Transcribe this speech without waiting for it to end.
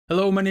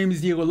Hello, my name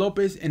is Diego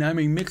Lopez and I'm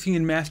a mixing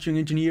and mastering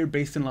engineer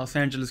based in Los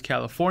Angeles,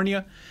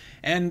 California.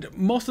 And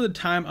most of the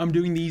time I'm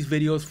doing these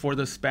videos for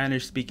the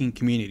Spanish speaking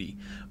community.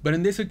 But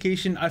in this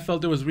occasion, I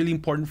felt it was really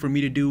important for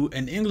me to do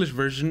an English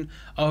version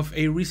of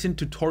a recent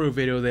tutorial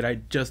video that I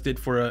just did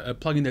for a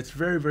plugin that's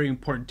very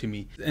important to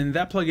me. And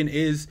that plugin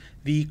is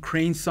the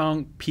Crane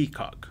Song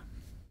Peacock.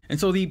 And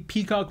so the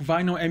Peacock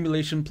vinyl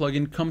emulation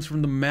plugin comes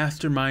from the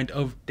mastermind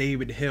of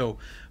David Hill,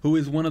 who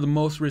is one of the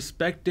most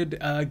respected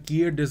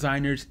gear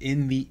designers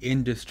in the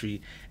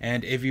industry.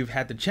 And if you've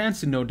had the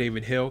chance to know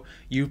David Hill,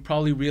 you've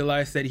probably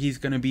realized that he's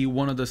going to be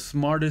one of the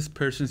smartest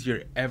persons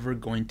you're ever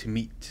going to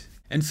meet.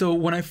 And so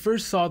when I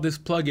first saw this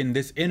plugin,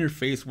 this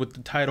interface with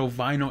the title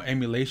Vinyl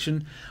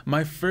Emulation,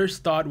 my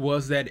first thought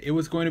was that it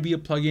was going to be a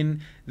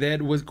plugin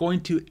that was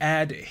going to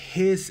add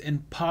hiss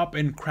and pop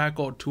and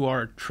crackle to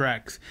our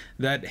tracks.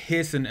 That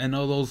hiss and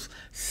all those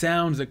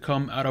sounds that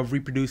come out of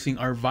reproducing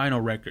our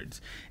vinyl records.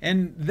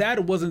 And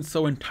that wasn't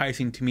so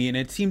enticing to me, and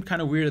it seemed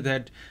kind of weird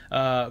that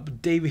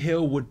Dave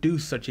Hill would do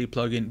such a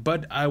plugin,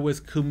 but I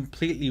was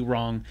completely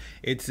wrong.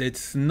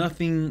 It's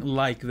nothing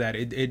like that.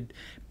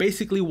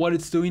 Basically what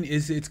it's doing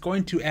is it's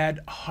going to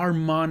add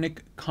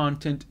harmonic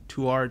content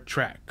to our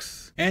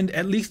tracks. And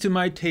at least to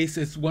my taste,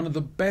 it's one of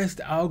the best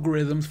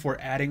algorithms for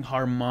adding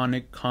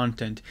harmonic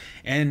content.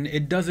 And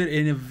it does it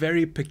in a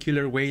very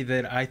peculiar way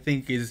that I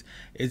think is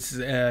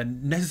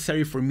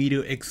necessary for me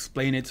to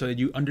explain it so that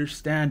you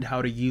understand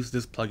how to use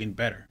this plugin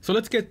better. So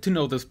let's get to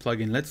know this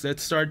plugin.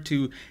 Let's start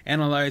to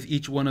analyze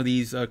each one of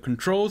these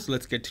controls.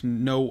 Let's get to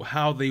know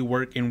how they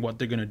work and what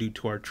they're going to do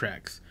to our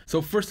tracks.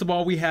 So first of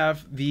all, we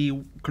have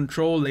the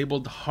control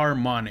labeled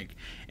harmonic,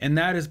 and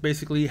that is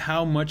basically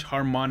how much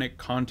harmonic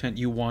content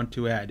you want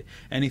to add.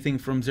 Anything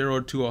from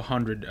 0 to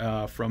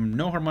 100, from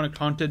no harmonic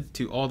content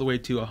to all the way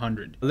to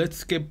 100. Let's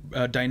skip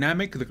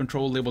dynamic, the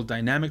control labeled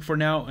dynamic for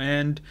now,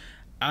 and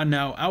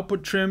now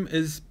output trim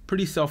is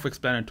pretty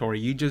self-explanatory.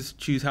 You just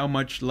choose how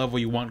much level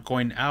you want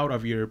going out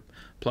of your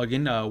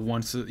plugin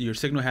once your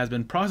signal has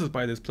been processed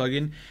by this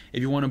plugin. If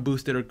you want to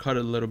boost it or cut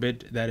it a little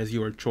bit, that is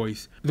your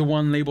choice. The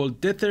one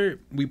labeled dither,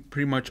 we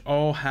pretty much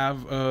all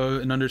have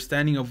an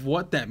understanding of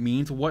what that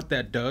means, what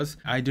that does.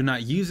 I do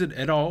not use it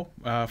at all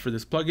for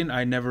this plugin.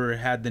 I never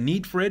had the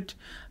need for it,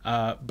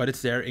 but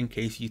it's there in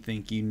case you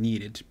think you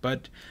need it.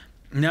 But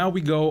now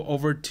we go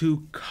over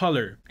to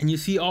color, and you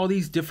see all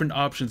these different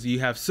options. You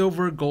have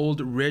silver,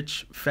 gold,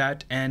 rich,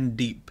 fat, and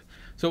deep.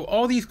 So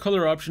all these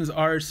color options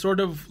are sort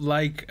of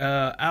like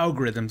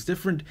algorithms,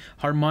 different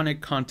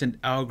harmonic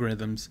content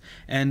algorithms.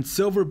 And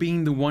silver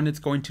being the one that's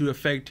going to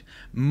affect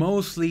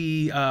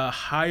mostly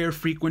higher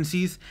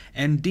frequencies,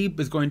 and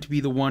deep is going to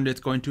be the one that's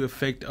going to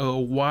affect a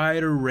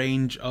wider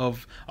range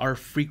of our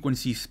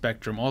frequency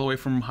spectrum, all the way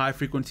from high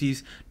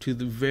frequencies to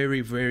the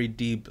very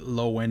deep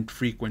low-end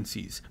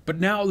frequencies. But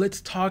now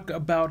let's talk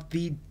about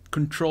the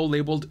control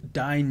labeled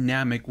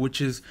dynamic, which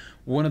is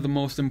one of the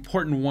most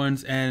important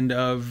ones and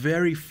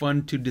very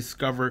fun to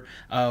discover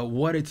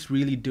what it's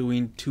really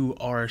doing to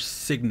our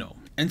signal.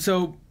 And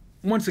so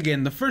once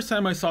again, the first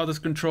time I saw this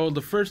control,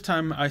 the first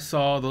time I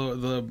saw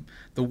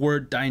the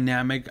word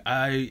dynamic,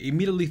 I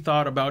immediately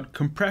thought about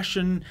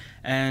compression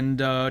and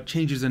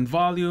changes in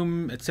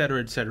volume,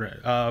 etc.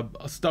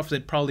 Stuff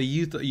that probably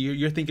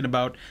you're thinking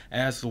about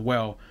as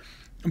well.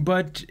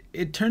 But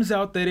it turns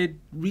out that it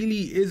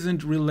really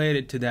isn't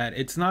related to that.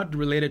 It's not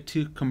related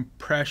to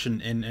compression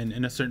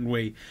in a certain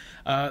way.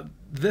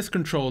 This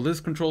control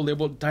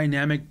labeled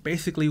dynamic,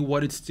 basically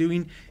what it's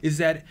doing is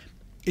that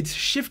it's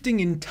shifting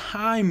in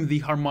time the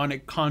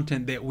harmonic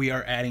content that we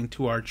are adding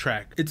to our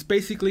track. It's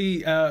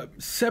basically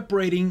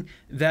separating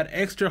that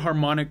extra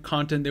harmonic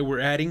content that we're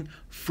adding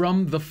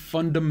from the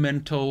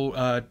fundamental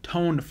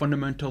tone, the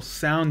fundamental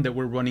sound that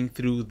we're running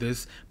through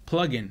this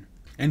plugin.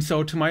 And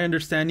so to my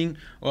understanding,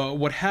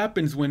 what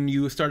happens when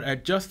you start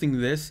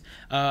adjusting this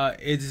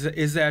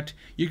is that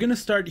you're going to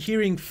start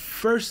hearing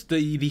first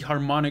the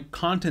harmonic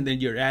content that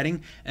you're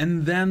adding,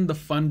 and then the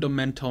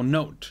fundamental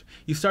note.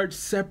 You start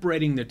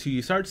separating the two.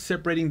 You start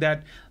separating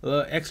that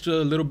extra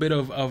little bit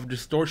of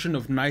distortion,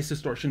 of nice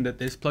distortion that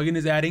this plugin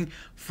is adding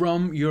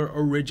from your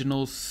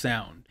original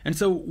sound. And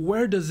so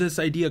where does this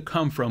idea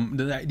come from?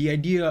 The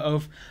idea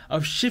of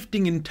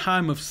shifting in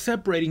time, of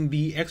separating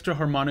the extra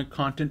harmonic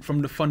content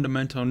from the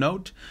fundamental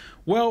note?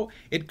 Well,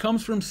 it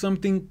comes from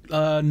something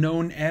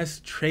known as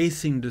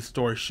tracing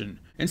distortion.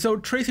 And so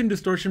tracing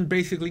distortion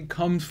basically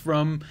comes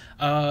from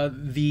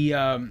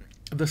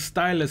the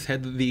stylus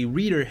head, the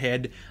reader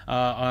head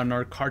on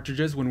our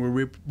cartridges when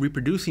we're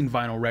reproducing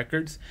vinyl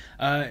records.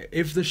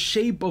 If the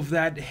shape of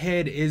that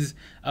head is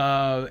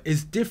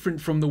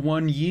different from the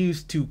one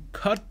used to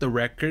cut the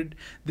record,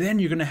 then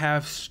you're gonna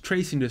have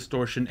tracing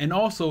distortion. And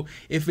also,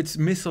 if it's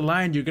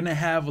misaligned, you're gonna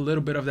have a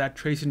little bit of that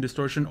tracing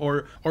distortion,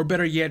 or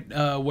better yet,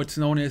 what's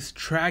known as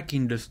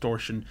tracking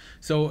distortion.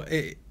 So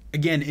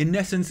Again, in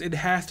essence, it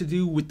has to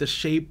do with the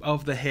shape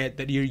of the head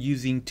that you're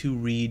using to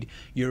read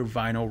your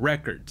vinyl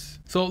records.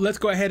 So let's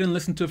go ahead and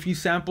listen to a few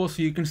samples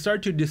so you can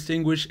start to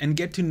distinguish and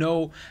get to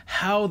know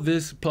how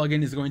this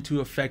plugin is going to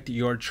affect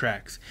your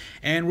tracks.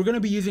 And we're going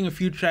to be using a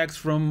few tracks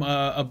from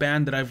a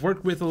band that I've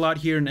worked with a lot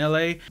here in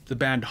LA, the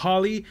band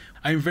Holly.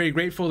 I'm very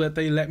grateful that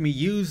they let me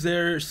use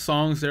their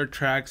songs, their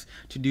tracks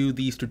to do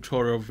these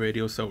tutorial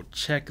videos, so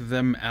check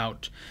them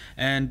out.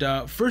 And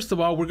first of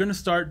all, we're going to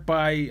start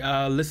by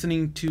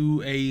listening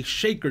to a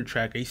shaker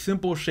track, a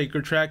simple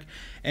shaker track,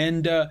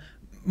 and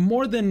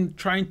more than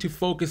trying to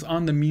focus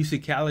on the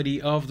musicality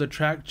of the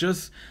track,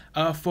 just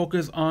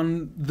focus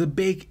on the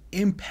big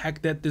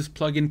impact that this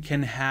plugin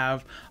can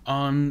have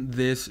on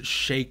this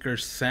shaker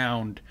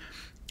sound.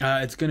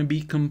 It's going to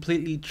be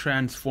completely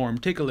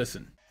transformed. Take a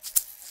listen.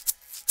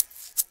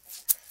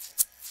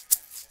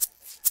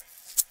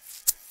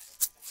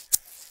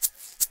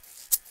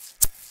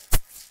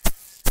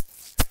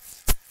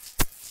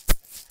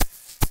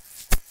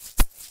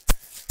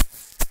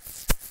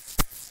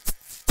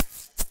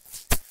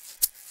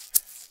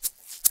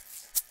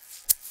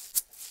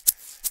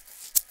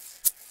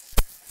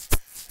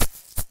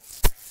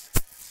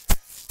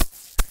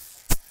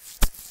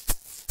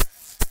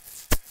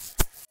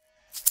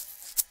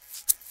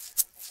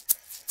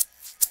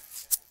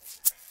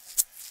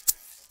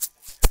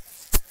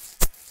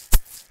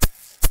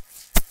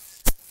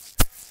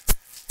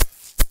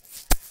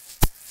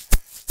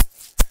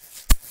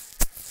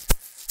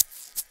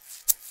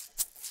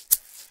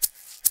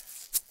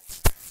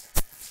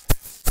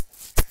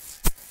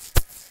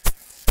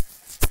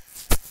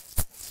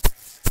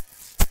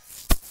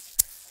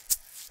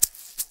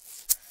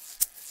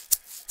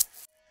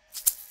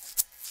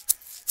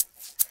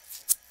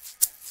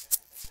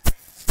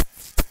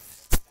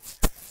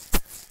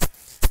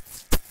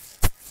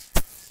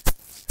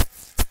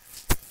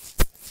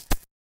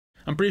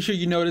 I'm pretty sure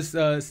you noticed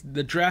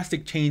the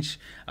drastic change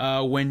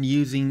when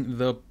using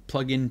the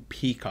plugin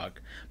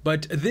Peacock.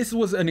 But this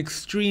was an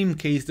extreme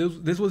case.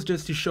 This was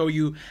just to show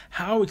you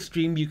how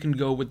extreme you can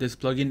go with this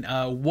plugin,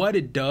 what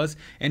it does,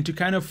 and to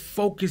kind of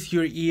focus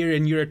your ear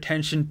and your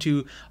attention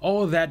to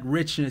all that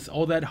richness,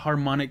 all that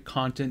harmonic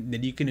content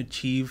that you can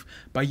achieve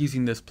by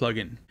using this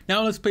plugin.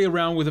 Now let's play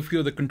around with a few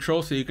of the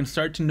controls so you can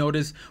start to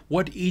notice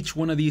what each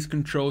one of these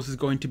controls is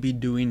going to be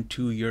doing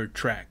to your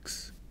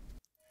tracks.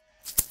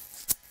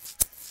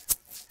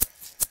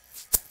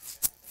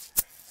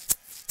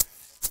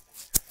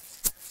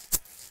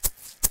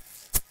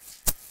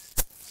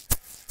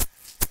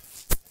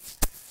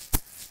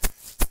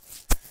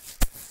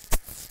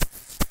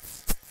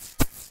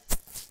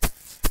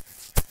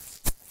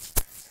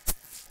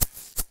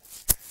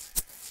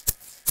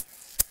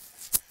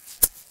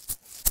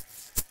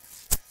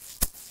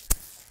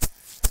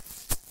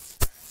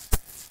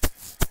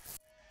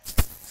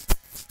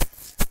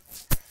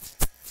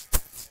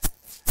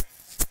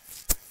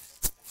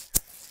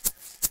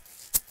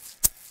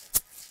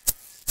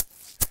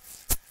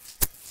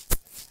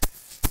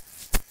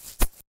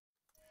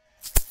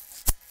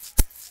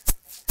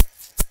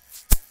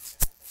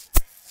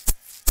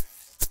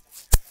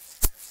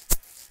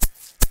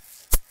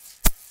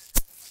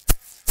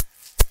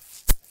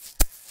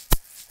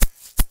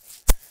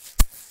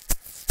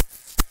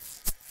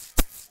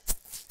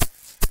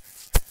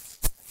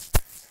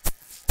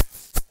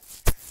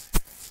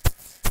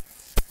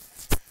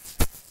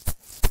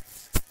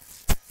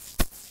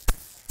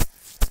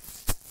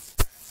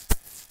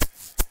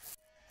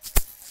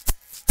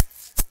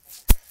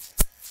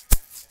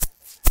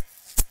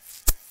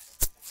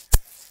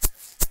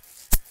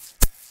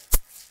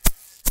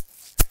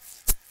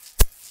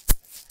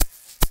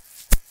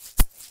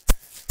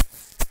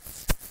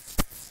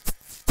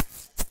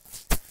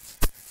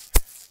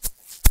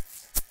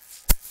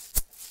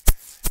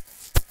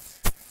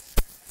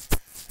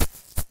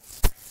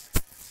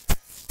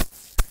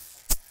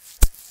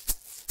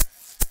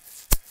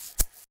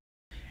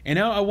 And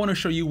now I want to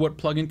show you what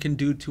plugin can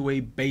do to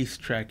a bass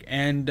track.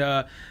 And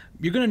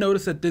you're going to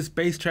notice that this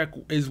bass track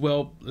is,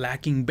 well,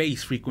 lacking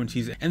bass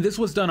frequencies. And this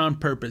was done on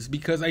purpose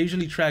because I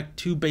usually track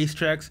two bass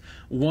tracks,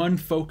 one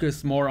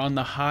focused more on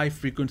the high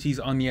frequencies,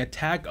 on the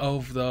attack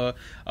of the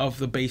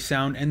bass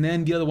sound, and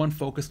then the other one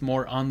focused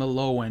more on the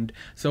low end.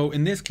 So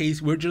in this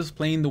case, we're just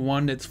playing the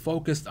one that's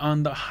focused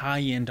on the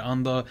high end,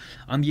 on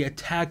the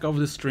attack of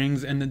the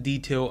strings and the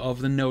detail of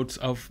the notes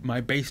of my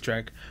bass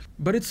track.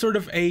 But it's sort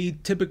of a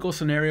typical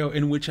scenario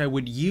in which I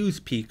would use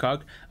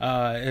Peacock.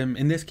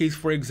 In this case,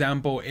 for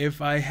example,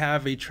 if I have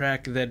a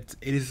track that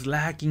is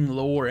lacking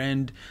lower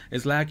end,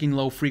 is lacking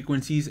low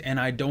frequencies, and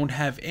I don't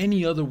have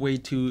any other way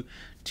to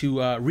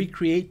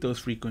recreate those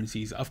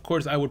frequencies. Of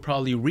course, I would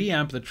probably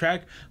reamp the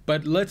track,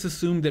 but let's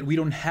assume that we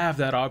don't have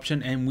that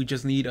option and we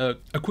just need a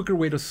quicker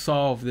way to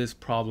solve this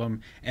problem,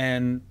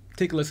 and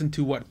take a listen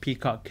to what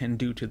Peacock can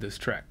do to this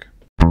track.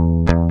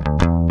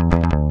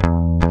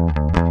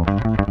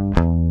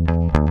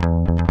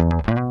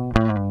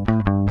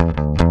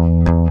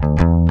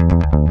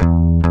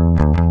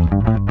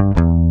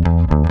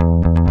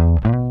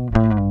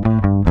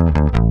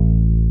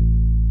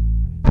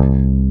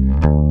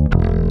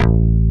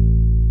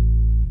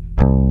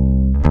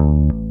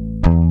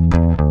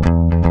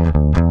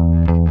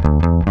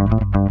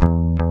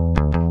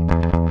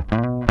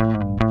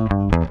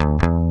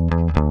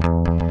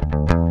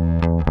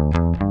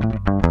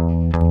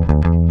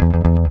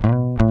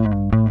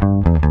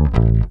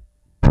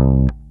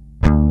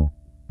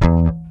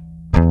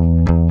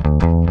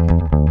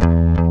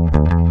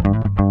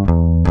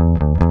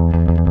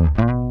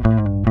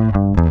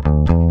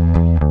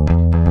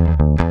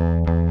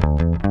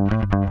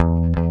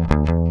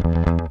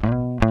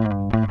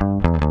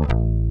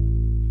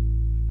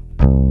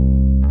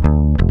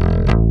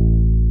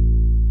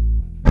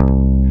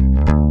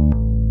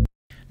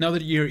 Now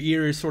that your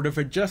ear is sort of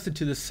adjusted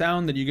to the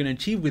sound that you're going to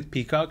achieve with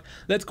Peacock,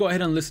 let's go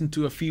ahead and listen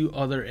to a few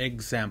other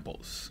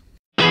examples.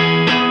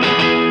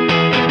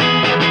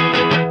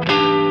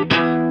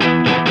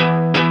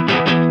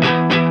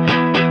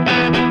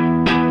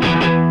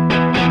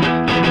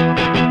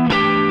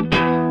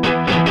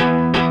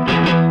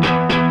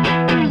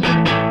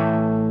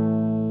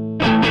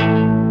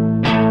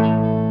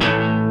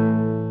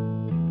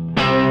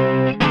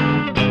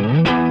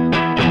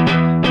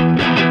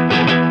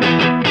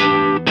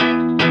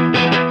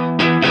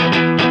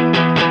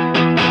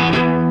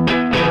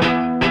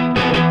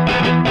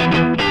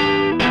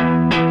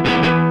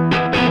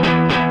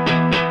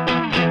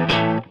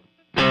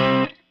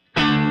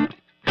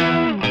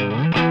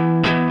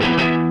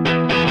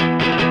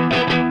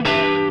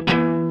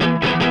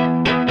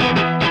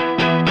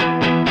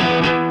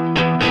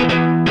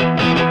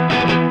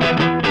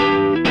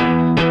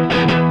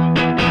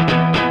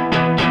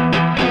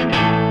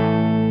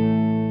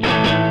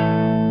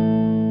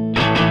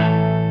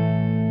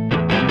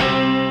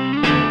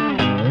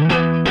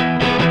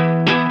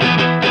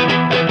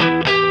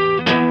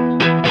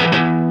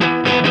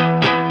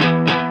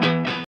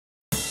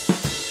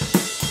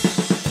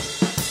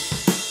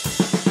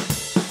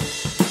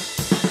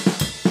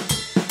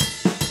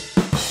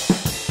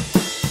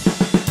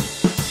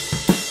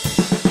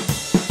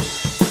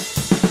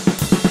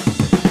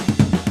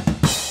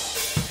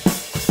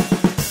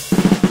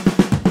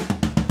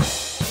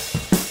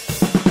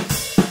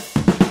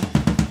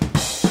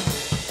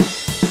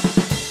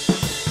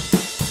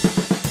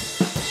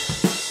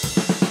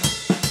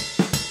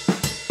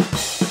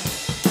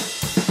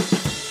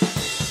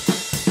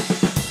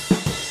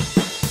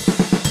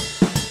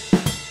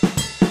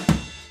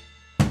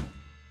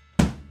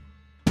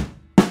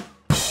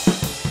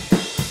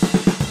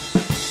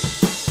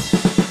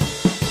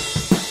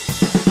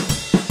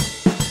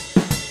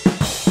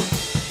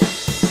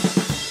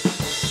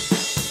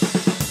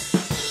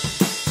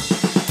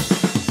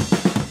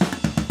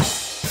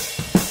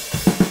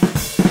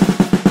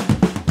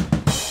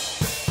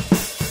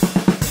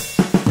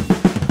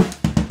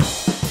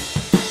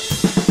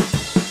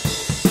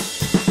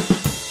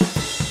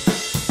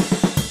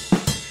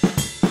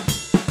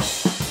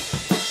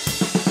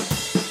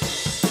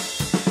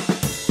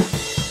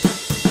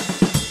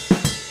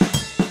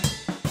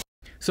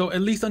 So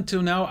at least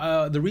until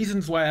now, the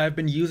reasons why I've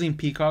been using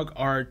Peacock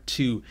are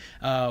two.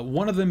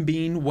 One of them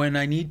being when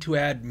I need to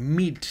add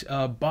meat,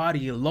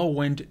 body,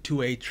 low end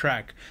to a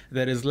track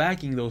that is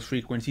lacking those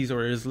frequencies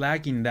or is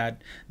lacking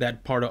that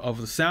part of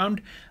the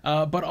sound.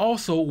 But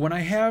also when I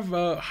have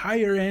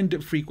higher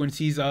end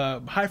frequencies,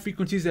 high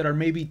frequencies that are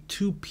maybe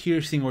too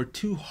piercing or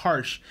too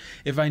harsh,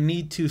 if I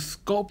need to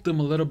sculpt them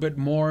a little bit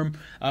more,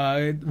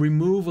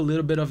 remove a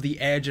little bit of the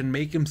edge and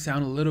make them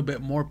sound a little bit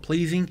more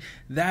pleasing,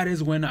 that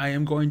is when I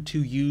am going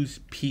to use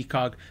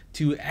Peacock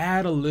to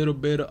add a little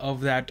bit of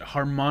that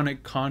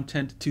harmonic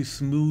content to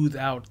smooth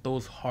out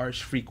those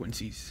harsh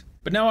frequencies.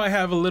 But now I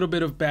have a little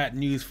bit of bad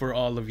news for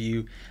all of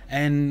you,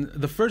 and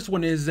the first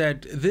one is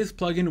that this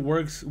plugin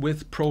works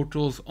with Pro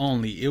Tools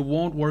only. It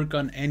won't work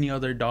on any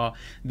other DAW.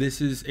 This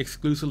is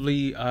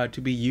exclusively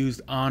to be used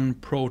on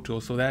Pro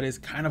Tools, so that is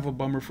kind of a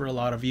bummer for a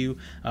lot of you.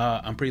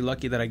 I'm pretty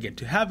lucky that I get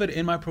to have it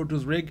in my Pro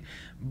Tools rig,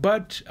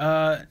 but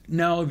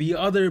now the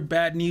other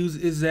bad news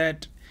is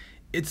that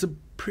it's a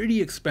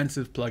pretty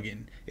expensive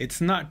plugin. It's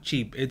not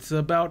cheap. It's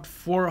about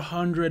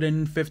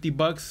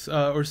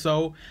 $450 or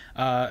so,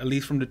 at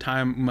least from the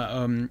time,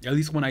 at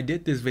least when I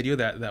did this video,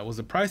 that was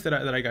the price that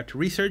I got to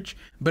research.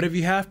 But if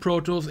you have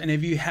Pro Tools and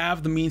if you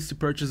have the means to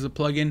purchase a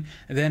plugin,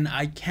 then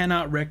I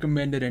cannot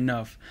recommend it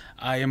enough.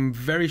 I am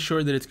very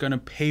sure that it's going to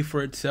pay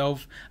for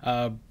itself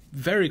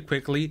very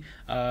quickly.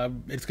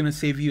 It's gonna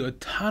save you a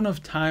ton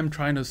of time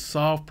trying to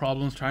solve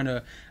problems, trying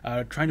to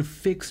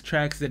fix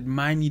tracks that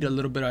might need a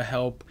little bit of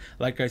help,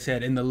 like I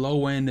said, in the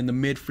low end and the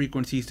mid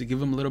frequencies, to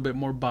give them a little bit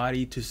more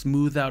body, to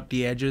smooth out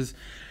the edges.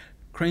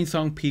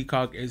 Cranesong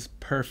Peacock is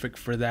perfect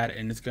for that,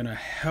 and it's gonna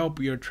help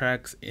your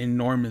tracks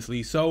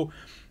enormously. So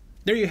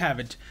there you have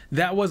it.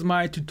 That was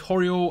my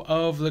tutorial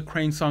of the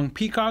Cranesong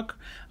Peacock.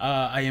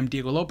 I am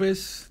Diego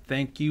Lopez.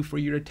 Thank you for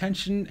your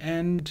attention,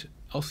 and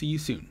I'll see you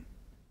soon.